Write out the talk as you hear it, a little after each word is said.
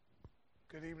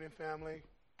Good evening, family.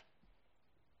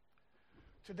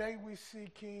 Today we see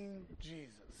King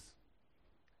Jesus,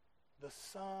 the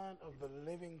Son of the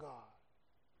living God,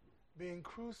 being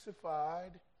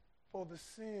crucified for the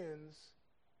sins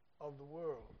of the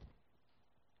world.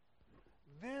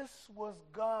 This was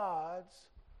God's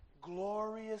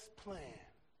glorious plan.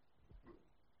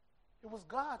 It was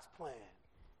God's plan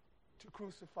to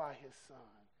crucify his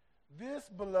Son. This,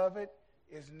 beloved,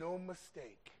 is no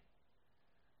mistake.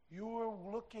 You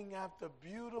are looking at the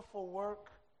beautiful work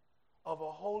of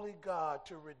a holy God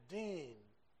to redeem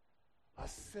a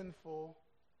sinful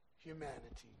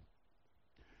humanity.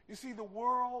 You see, the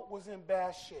world was in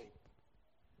bad shape,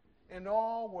 and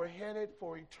all were headed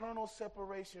for eternal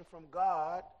separation from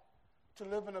God to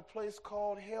live in a place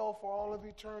called hell for all of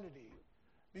eternity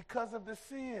because of the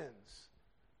sins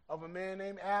of a man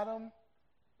named Adam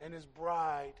and his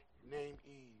bride named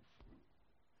Eve.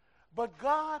 But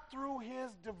God, through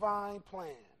his divine plan,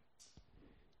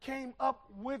 came up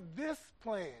with this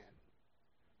plan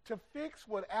to fix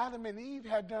what Adam and Eve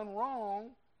had done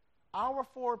wrong, our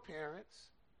foreparents,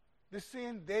 the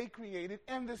sin they created,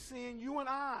 and the sin you and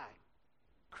I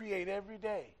create every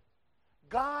day.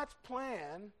 God's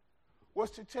plan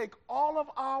was to take all of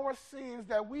our sins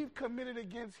that we've committed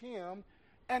against him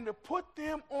and to put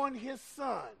them on his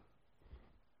Son.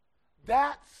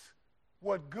 That's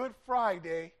what Good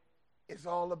Friday is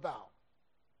all about.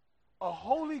 A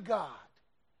holy God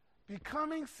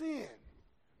becoming sin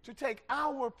to take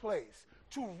our place,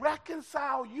 to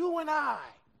reconcile you and I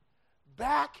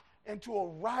back into a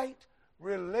right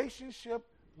relationship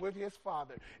with his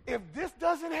Father. If this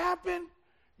doesn't happen,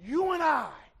 you and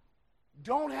I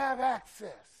don't have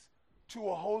access to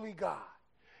a holy God.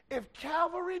 If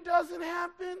Calvary doesn't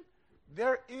happen,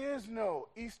 there is no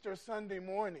Easter Sunday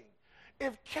morning.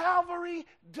 If Calvary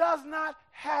does not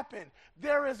happen,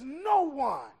 there is no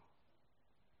one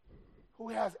who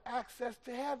has access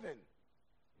to heaven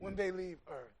when they leave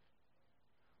earth.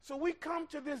 So we come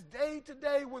to this day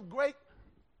today with great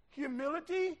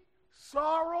humility,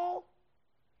 sorrow,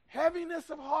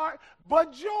 heaviness of heart,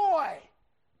 but joy,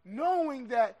 knowing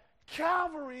that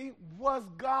Calvary was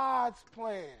God's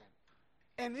plan,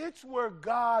 and it's where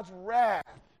God's wrath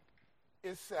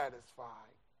is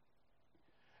satisfied.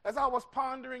 As I was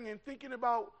pondering and thinking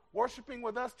about worshiping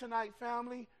with us tonight,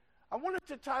 family, I wanted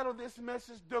to title this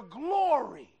message, The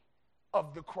Glory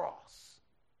of the Cross.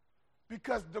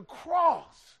 Because the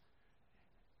cross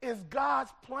is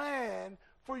God's plan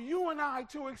for you and I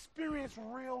to experience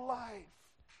real life.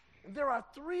 And there are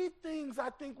three things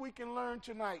I think we can learn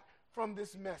tonight from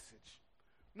this message.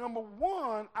 Number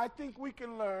one, I think we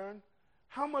can learn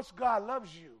how much God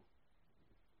loves you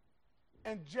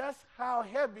and just how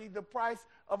heavy the price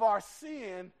of our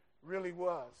sin really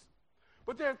was.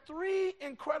 But there are three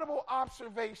incredible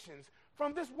observations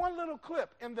from this one little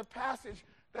clip in the passage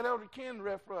that Elder Ken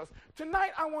read for us.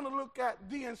 Tonight I want to look at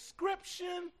the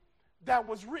inscription that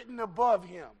was written above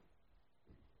him.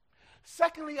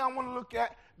 Secondly, I want to look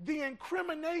at the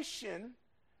incrimination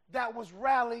that was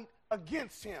rallied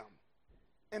against him.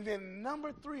 And then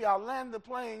number three, I'll land the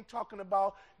plane talking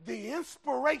about the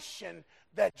inspiration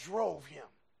that drove him.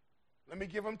 Let me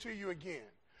give them to you again.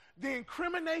 The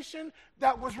incrimination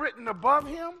that was written above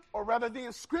him, or rather the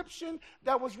inscription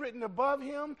that was written above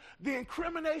him, the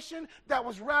incrimination that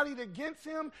was rallied against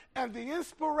him, and the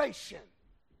inspiration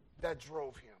that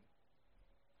drove him.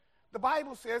 The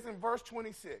Bible says in verse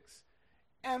 26,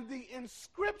 and the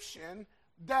inscription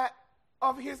that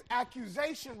of his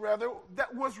accusation, rather,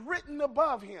 that was written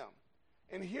above him.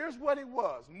 And here's what it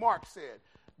was. Mark said,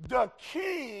 the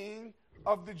King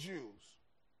of the Jews.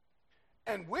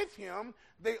 And with him,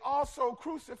 they also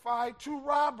crucified two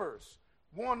robbers,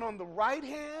 one on the right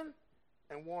hand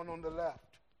and one on the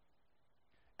left.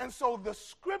 And so the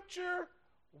scripture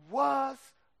was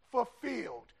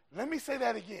fulfilled. Let me say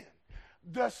that again.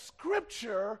 The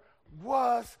scripture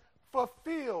was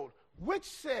fulfilled, which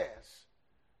says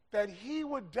that he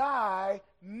would die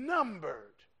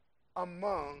numbered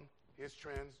among his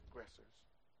transgressors.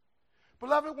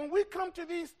 Beloved, when we come to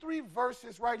these three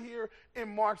verses right here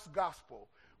in Mark's gospel,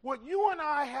 what you and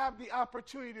I have the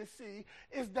opportunity to see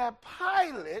is that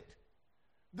Pilate,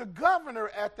 the governor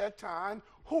at that time,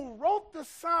 who wrote the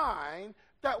sign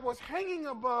that was hanging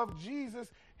above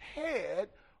Jesus' head,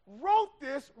 wrote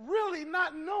this really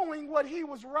not knowing what he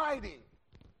was writing.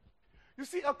 You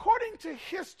see, according to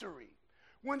history,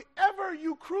 whenever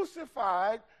you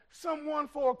crucified someone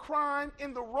for a crime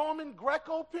in the Roman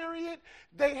Greco period,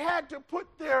 they had to put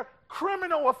their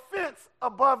criminal offense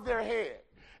above their head.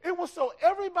 It was so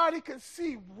everybody could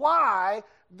see why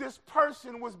this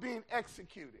person was being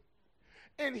executed.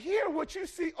 And here what you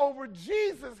see over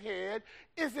Jesus' head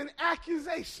is an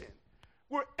accusation.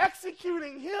 We're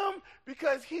executing him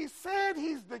because he said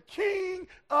he's the king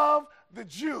of the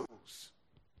Jews.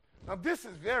 Now, this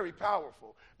is very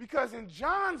powerful because in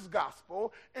John's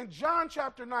gospel, in John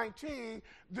chapter 19,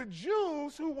 the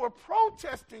Jews who were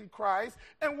protesting Christ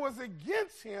and was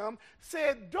against him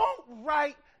said, don't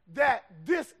write that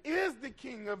this is the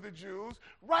king of the Jews.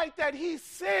 Write that he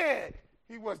said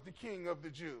he was the king of the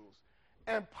Jews.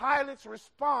 And Pilate's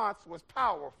response was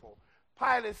powerful.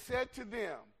 Pilate said to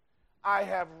them, I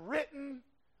have written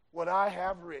what I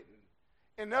have written.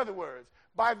 In other words,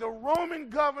 by the Roman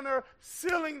governor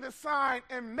sealing the sign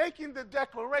and making the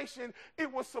declaration,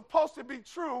 it was supposed to be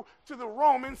true to the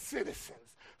Roman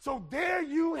citizens. So there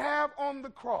you have on the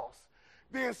cross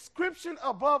the inscription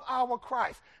above our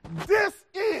Christ. This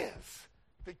is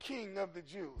the King of the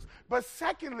Jews. But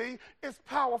secondly, it's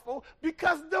powerful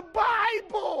because the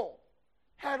Bible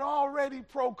had already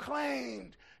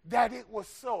proclaimed that it was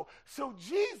so. So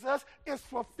Jesus is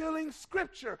fulfilling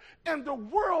Scripture, and the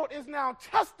world is now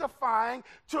testifying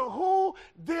to who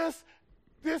this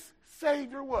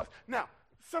Savior was. Now,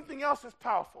 something else is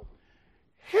powerful.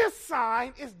 His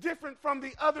sign is different from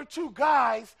the other two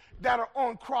guys that are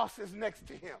on crosses next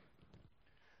to him.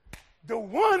 The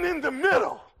one in the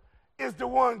middle is the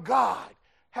one God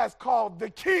has called the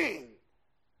King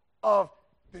of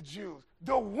the Jews.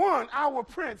 The one, our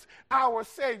Prince, our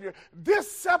Savior. This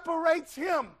separates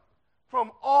him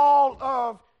from all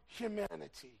of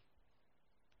humanity.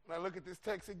 When I look at this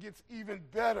text, it gets even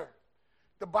better.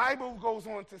 The Bible goes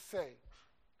on to say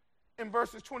in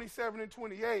verses 27 and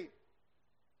 28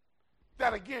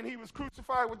 that again he was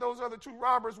crucified with those other two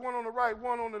robbers, one on the right,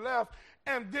 one on the left,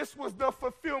 and this was the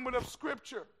fulfillment of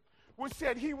Scripture, which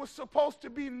said he was supposed to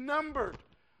be numbered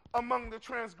among the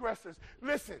transgressors.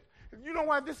 Listen, you know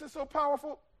why this is so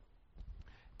powerful?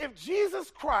 If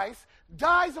Jesus Christ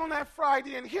dies on that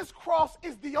Friday and his cross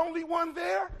is the only one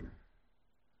there,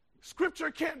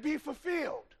 Scripture can't be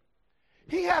fulfilled.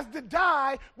 He has to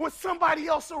die with somebody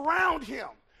else around him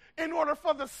in order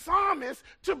for the psalmist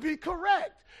to be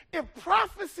correct. If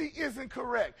prophecy isn't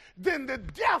correct, then the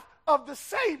death of the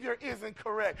Savior isn't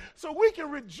correct. So we can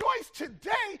rejoice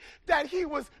today that he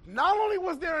was, not only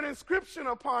was there an inscription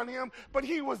upon him, but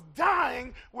he was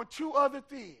dying with two other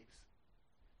thieves.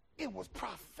 It was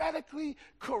prophetically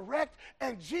correct,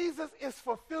 and Jesus is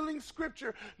fulfilling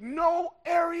Scripture. No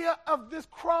area of this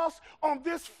cross on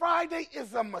this Friday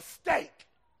is a mistake.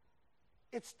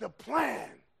 It's the plan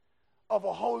of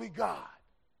a holy God.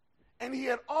 And he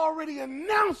had already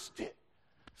announced it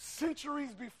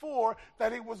centuries before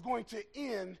that it was going to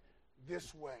end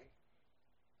this way.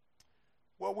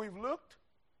 Well, we've looked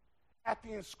at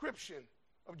the inscription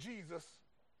of Jesus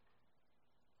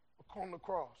upon the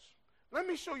cross. Let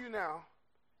me show you now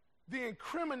the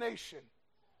incrimination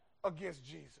against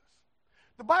Jesus.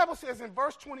 The Bible says in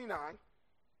verse 29,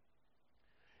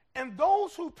 and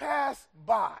those who passed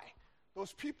by,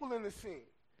 those people in the scene,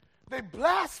 they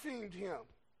blasphemed him,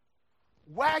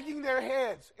 wagging their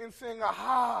heads and saying,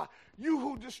 aha, you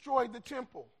who destroyed the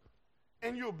temple,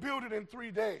 and you'll build it in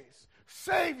 3 days.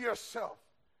 Save yourself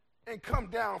and come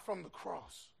down from the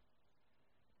cross.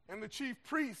 And the chief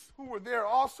priests who were there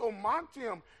also mocked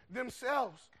him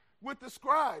themselves with the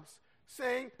scribes,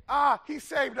 saying, he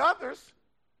saved others,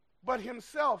 but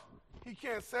himself he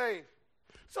can't save.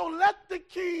 So let the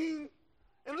King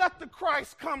and let the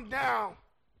Christ come down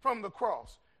from the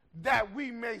cross, that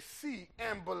we may see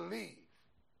and believe.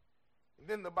 And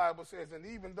then the Bible says, and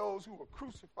even those who were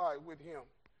crucified with him,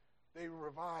 they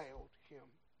reviled him.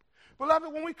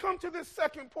 Beloved, when we come to this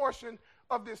second portion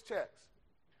of this text,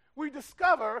 we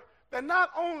discover that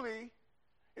not only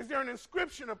is there an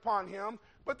inscription upon him,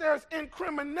 but there's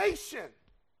incrimination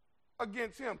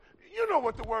against him. You know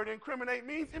what the word incriminate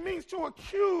means. It means to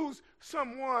accuse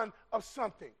someone of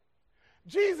something.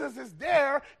 Jesus is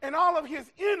there in all of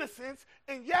his innocence,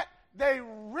 and yet they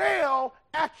rail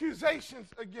accusations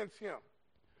against him.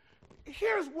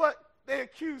 Here's what they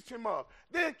accused him of.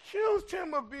 They accused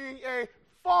him of being a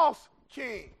false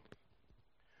king.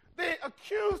 They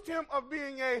accused him of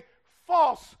being a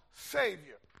false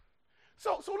savior.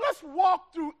 So let's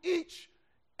walk through each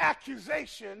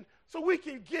accusation so we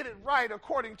can get it right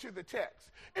according to the text.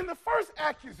 In the first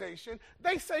accusation,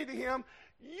 they say to him,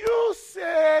 you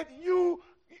said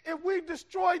if we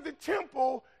destroyed the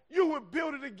temple, you would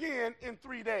build it again in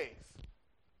 3 days.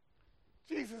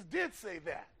 Jesus did say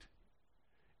that.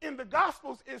 In the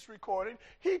Gospels it's recorded,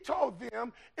 he told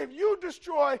them, if you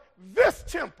destroy this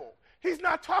temple, he's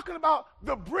not talking about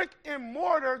the brick and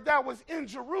mortar that was in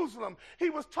Jerusalem. He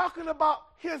was talking about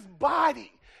his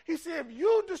body. He said, if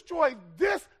you destroy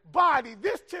this body,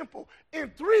 this temple,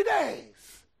 in 3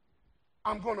 days,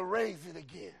 I'm going to raise it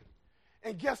again.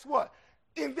 And guess what?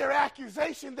 In their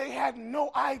accusation, they had no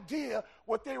idea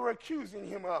what they were accusing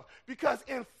him of, because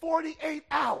in 48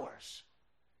 hours,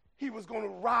 he was going to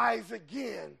rise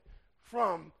again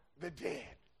from the dead.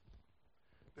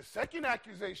 The second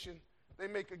accusation they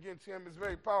make against him is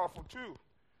very powerful too.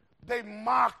 They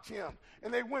mocked him,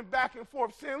 and they went back and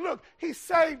forth saying, look, he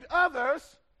saved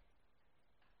others,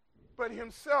 but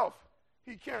himself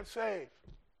he can't save.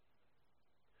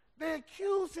 They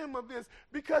accused him of this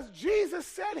because Jesus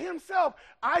said himself,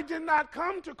 I did not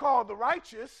come to call the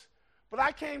righteous, but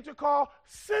I came to call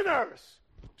sinners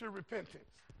to repentance.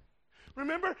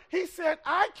 Remember, he said,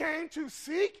 I came to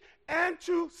seek and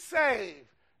to save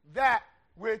that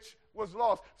which was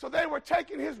lost. So they were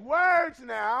taking his words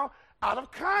now out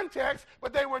of context,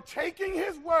 but they were taking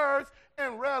his words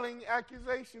and railing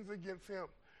accusations against him.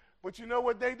 But you know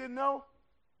what they didn't know?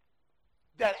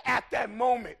 That at that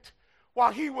moment,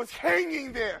 while he was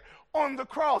hanging there on the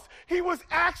cross, he was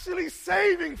actually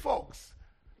saving folks.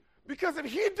 Because if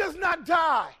he does not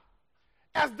die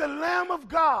as the Lamb of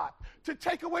God to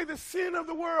take away the sin of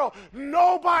the world,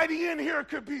 nobody in here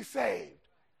could be saved.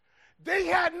 They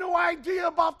had no idea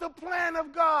about the plan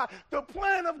of God. The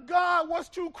plan of God was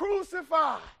to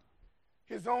crucify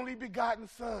his only begotten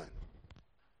Son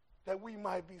that we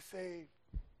might be saved.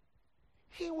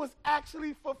 He was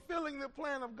actually fulfilling the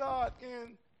plan of God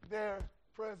in their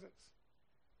presence.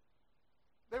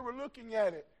 They were looking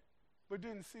at it, but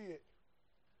didn't see it.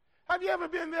 Have you ever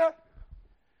been there?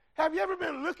 Have you ever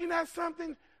been looking at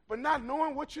something, but not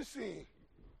knowing what you're seeing?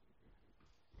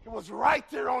 It was right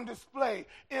there on display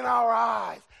in our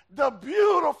eyes. The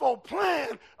beautiful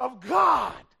plan of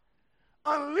God,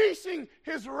 unleashing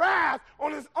his wrath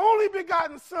on his only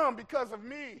begotten Son because of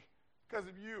me, because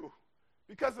of you,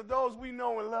 because of those we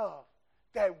know and love,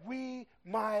 that we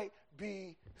might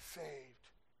be saved.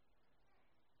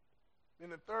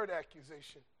 Then the third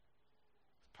accusation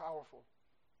is powerful.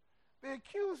 They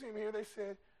accuse him here. They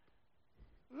said,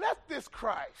 let this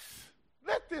Christ,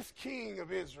 let this King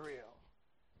of Israel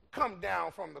come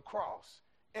down from the cross,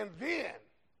 and then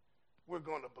we're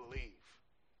going to believe.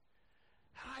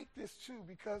 I like this too,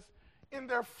 because in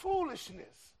their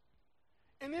foolishness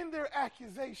and in their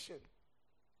accusation,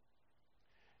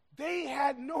 they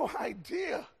had no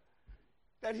idea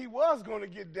that he was going to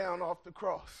get down off the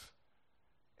cross.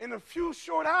 In a few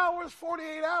short hours,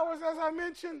 48 hours, as I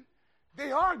mentioned,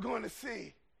 they are going to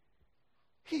see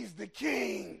he's the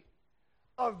King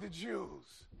of the Jews.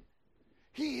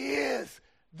 He is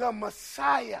the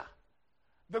Messiah,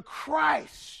 the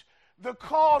Christ, the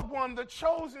called one, the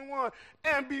chosen one.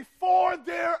 And before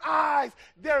their eyes,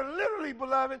 they're literally,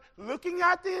 beloved, looking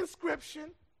at the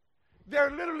inscription.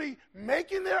 They're literally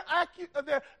making their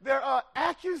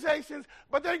accusations,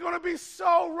 but they're going to be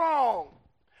so wrong.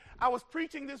 I was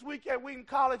preaching this week at Wheaton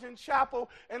College and Chapel,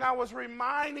 and I was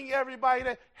reminding everybody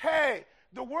that, hey,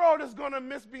 the world is going to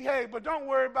misbehave, but don't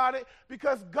worry about it,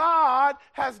 because God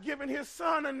has given his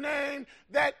Son a name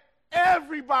that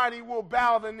everybody will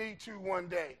bow the knee to one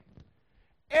day.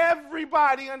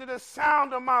 Everybody under the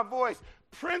sound of my voice,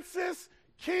 princes,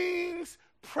 kings,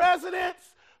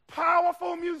 presidents,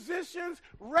 powerful musicians,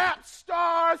 rap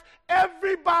stars,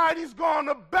 everybody's going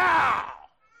to bow.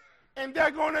 And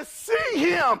they're going to see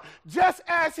him just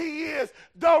as he is,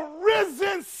 the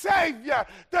risen Savior,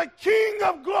 the King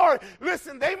of glory.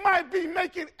 Listen, they might be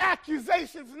making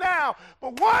accusations now,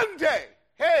 but one day,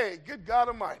 hey, good God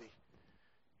Almighty,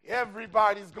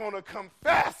 everybody's going to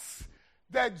confess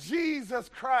that Jesus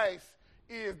Christ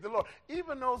is the Lord.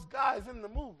 Even those guys in the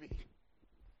movie,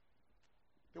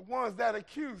 the ones that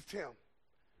accused him,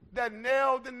 that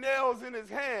nailed the nails in his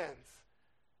hands,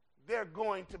 they're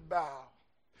going to bow.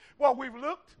 Well, we've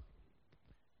looked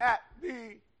at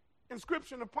the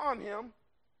inscription upon him.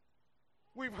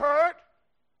 We've heard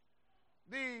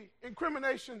the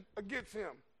incrimination against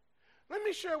him. Let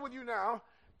me share with you now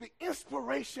the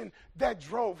inspiration that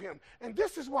drove him. And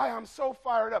this is why I'm so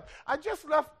fired up. I just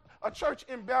left a church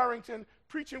in Barrington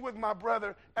preaching with my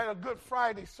brother at a Good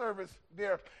Friday service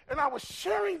there. And I was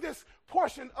sharing this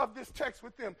portion of this text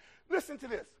with them. Listen to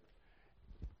this.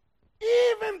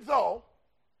 Even though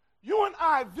you and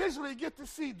I visually get to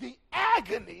see the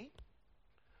agony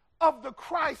of the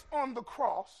Christ on the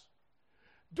cross,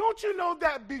 don't you know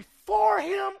that before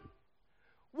him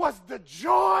was the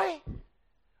joy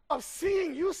of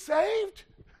seeing you saved?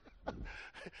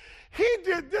 He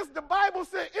did this, the Bible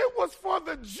said it was for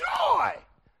the joy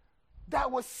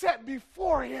that was set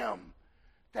before him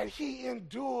that he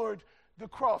endured the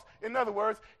cross. In other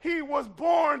words, he was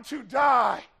born to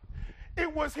die.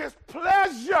 It was his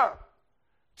pleasure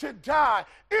to die.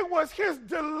 It was his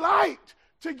delight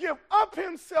to give up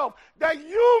himself that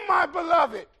you, my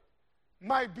beloved,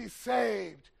 might be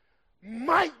saved,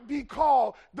 might be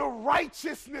called the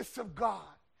righteousness of God.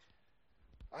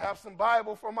 I have some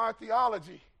Bible for my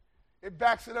theology. It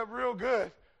backs it up real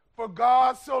good. For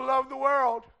God so loved the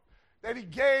world that he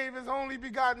gave his only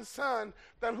begotten Son,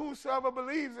 that whosoever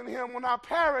believes in him will not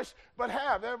perish but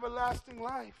have everlasting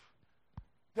life.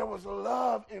 There was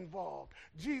love involved.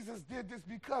 Jesus did this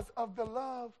because of the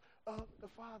love of the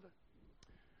Father.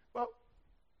 Well,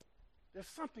 there's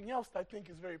something else that I think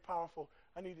is very powerful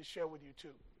I need to share with you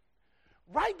too.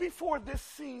 Right before this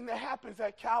scene that happens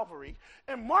at Calvary,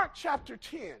 in Mark chapter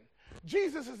 10,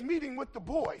 Jesus is meeting with the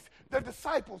boys, the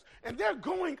disciples, and they're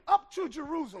going up to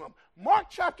Jerusalem. Mark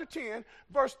chapter 10,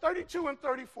 verse 32 and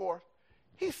 34,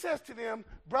 he says to them,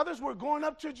 brothers, we're going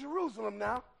up to Jerusalem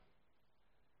now,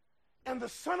 and the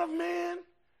Son of Man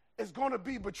is going to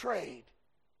be betrayed.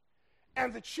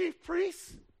 And the chief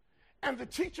priests and the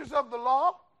teachers of the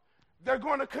law, they're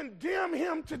going to condemn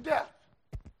him to death.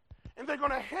 And they're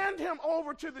going to hand him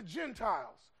over to the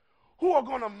Gentiles, who are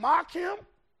going to mock him.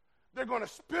 They're going to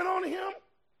spit on him.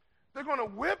 They're going to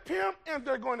whip him, and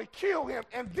they're going to kill him.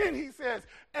 And then he says,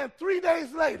 and 3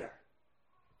 days later,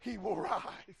 he will rise.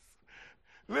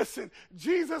 Listen,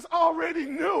 Jesus already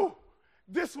knew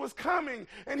this was coming,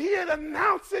 and he had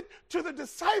announced it to the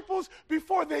disciples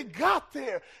before they got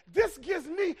there. This gives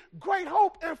me great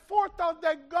hope and forethought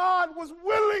that God was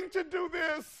willing to do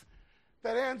this,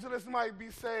 that Angelus might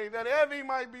be saved, that Evie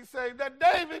might be saved, that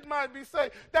David might be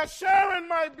saved, that Sharon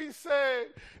might be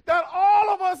saved, that all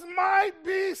of us might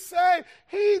be saved.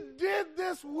 He did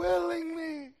this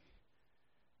willingly.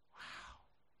 Wow.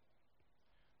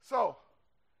 So,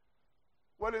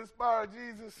 what inspired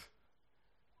Jesus?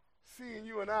 Seeing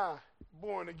you and I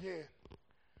born again.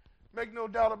 Make no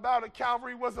doubt about it,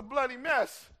 Calvary was a bloody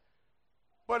mess.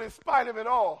 But in spite of it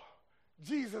all,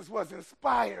 Jesus was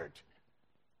inspired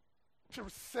to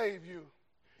save you.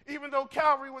 Even though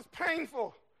Calvary was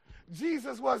painful,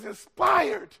 Jesus was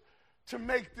inspired to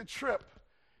make the trip.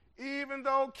 Even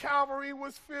though Calvary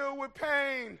was filled with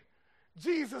pain,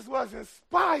 Jesus was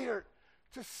inspired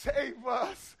to save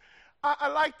us. I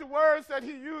like the words that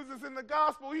he uses in the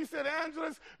gospel. He said,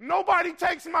 Angelus, nobody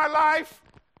takes my life,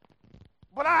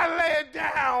 but I lay it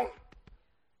down.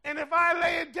 And if I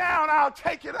lay it down, I'll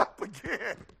take it up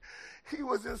again. He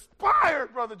was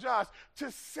inspired, Brother Josh,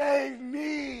 to save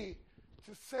me,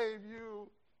 to save you.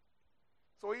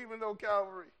 So even though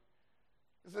Calvary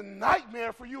is a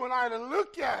nightmare for you and I to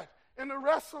look at and to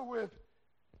wrestle with,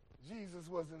 Jesus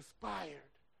was inspired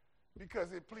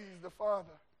because it pleased the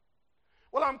Father.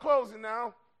 Well, I'm closing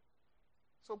now,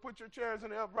 so put your chairs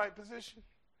in the upright position.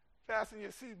 Fasten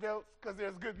your seatbelts, because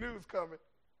there's good news coming.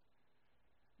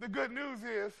 The good news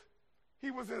is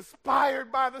he was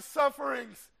inspired by the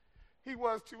sufferings he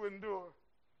was to endure.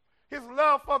 His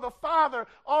love for the Father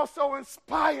also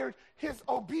inspired his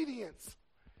obedience.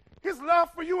 His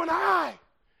love for you and I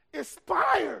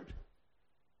inspired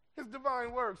his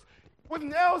divine works. With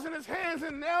nails in his hands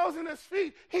and nails in his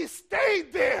feet, he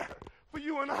stayed there for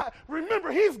you and I.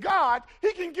 Remember, he's God.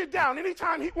 He can get down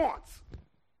anytime he wants.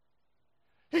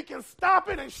 He can stop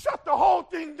it and shut the whole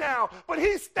thing down. But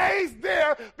he stays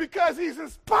there because he's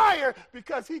inspired,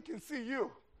 because he can see you.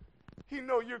 He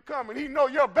know you're coming. He know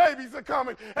your babies are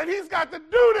coming. And he's got to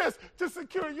do this to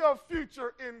secure your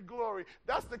future in glory.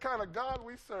 That's the kind of God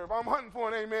we serve. I'm hunting for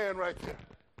an amen right there.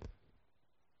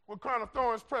 With a crown of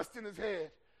thorns pressed in his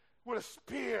head, with a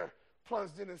spear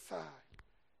plunged in his side.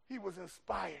 He was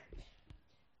inspired.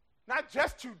 Not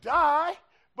just to die,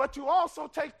 but to also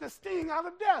take the sting out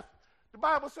of death. The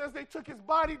Bible says they took his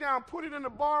body down, put it in a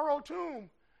borrowed tomb.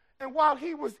 And while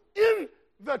he was in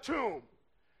the tomb,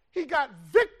 he got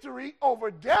victory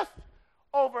over death,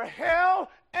 over hell,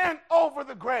 and over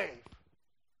the grave.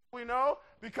 We know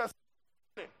because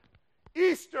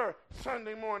Easter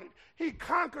Sunday morning, he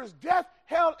conquers death,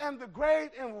 hell, and the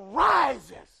grave and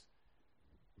rises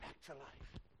back to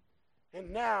life.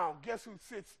 And now, guess who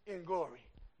sits in glory?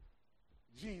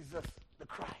 Jesus the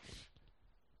Christ,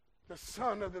 the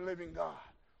Son of the living God,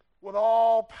 with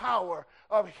all power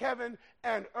of heaven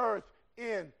and earth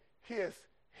in his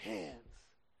hands.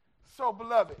 So,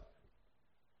 beloved,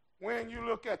 when you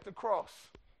look at the cross,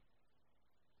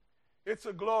 it's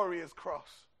a glorious cross.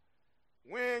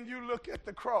 When you look at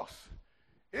the cross,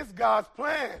 it's God's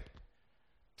plan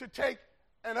to take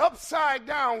an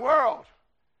upside-down world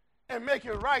and make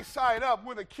it right side up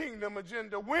with a kingdom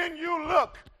agenda. When you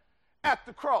look at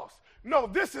the cross, no,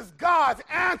 this is God's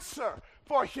answer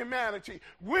for humanity.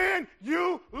 When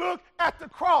you look at the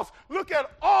cross, look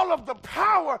at all of the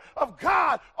power of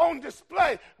God on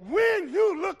display. When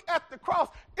you look at the cross,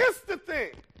 it's the thing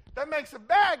that makes a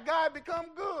bad guy become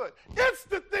good. It's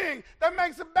the thing that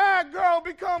makes a bad girl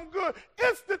become good.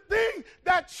 It's the thing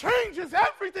that changes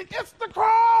everything. It's the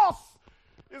cross.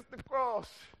 It's the cross.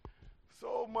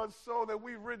 So much so that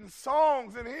we've written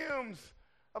songs and hymns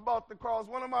about the cross.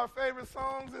 One of my favorite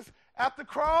songs is At the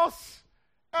Cross,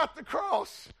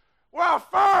 where I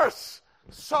first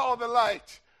saw the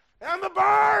light, and the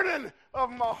burden of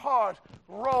my heart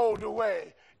rolled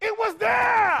away. It was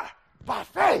there, by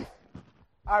faith,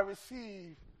 I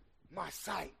received my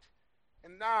sight,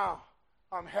 and now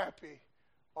I'm happy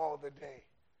all the day.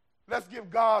 Let's give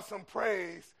God some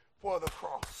praise for the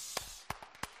cross.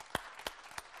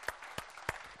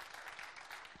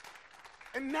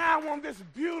 And now on this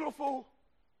beautiful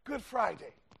Good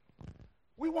Friday,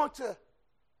 we want to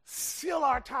seal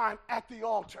our time at the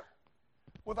altar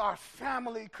with our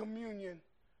family communion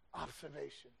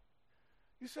observation.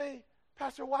 You say,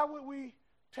 Pastor, why would we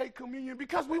take communion?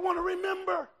 Because we want to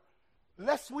remember,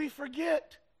 lest we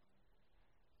forget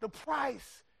the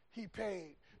price he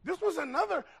paid. This was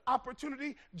another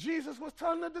opportunity. Jesus was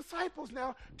telling the disciples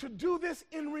now to do this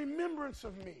in remembrance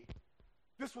of me.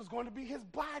 This was going to be his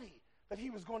body that he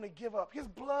was going to give up, his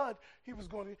blood he was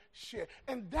going to share.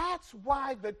 And that's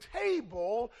why the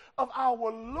table of our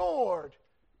Lord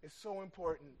is so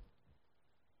important.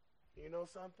 You know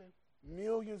something?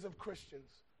 Millions of Christians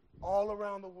all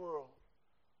around the world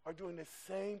are doing the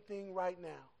same thing right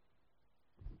now.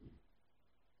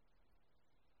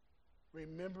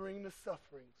 Remembering the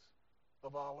sufferings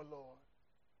of our Lord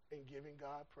and giving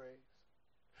God praise.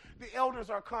 The elders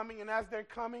are coming, and as they're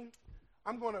coming,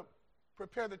 I'm going to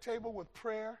prepare the table with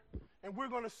prayer, and we're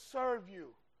going to serve you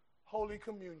Holy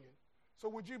Communion. So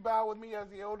would you bow with me as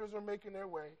the elders are making their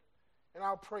way, and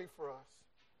I'll pray for us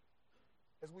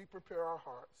as we prepare our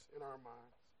hearts and our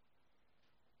minds.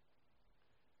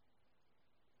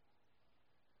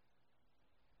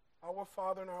 Our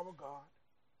Father and our God,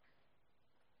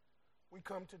 we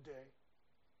come today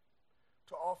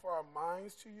to offer our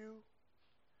minds to you,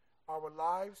 our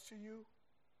lives to you,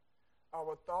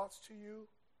 our thoughts to you,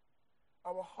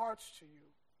 our hearts to you.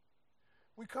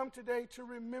 We come today to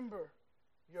remember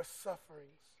your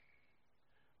sufferings.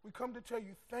 We come to tell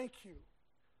you thank you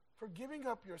for giving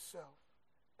up yourself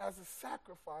as a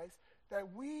sacrifice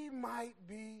that we might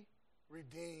be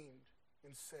redeemed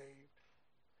and saved.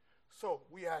 So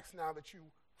we ask now that you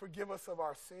forgive us of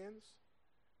our sins,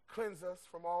 cleanse us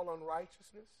from all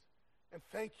unrighteousness, and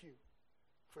thank you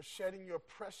for shedding your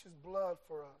precious blood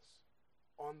for us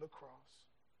on the cross.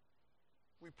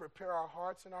 We prepare our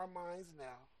hearts and our minds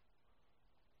now.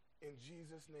 In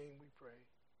Jesus' name we pray.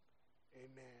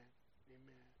 Amen.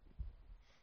 Amen.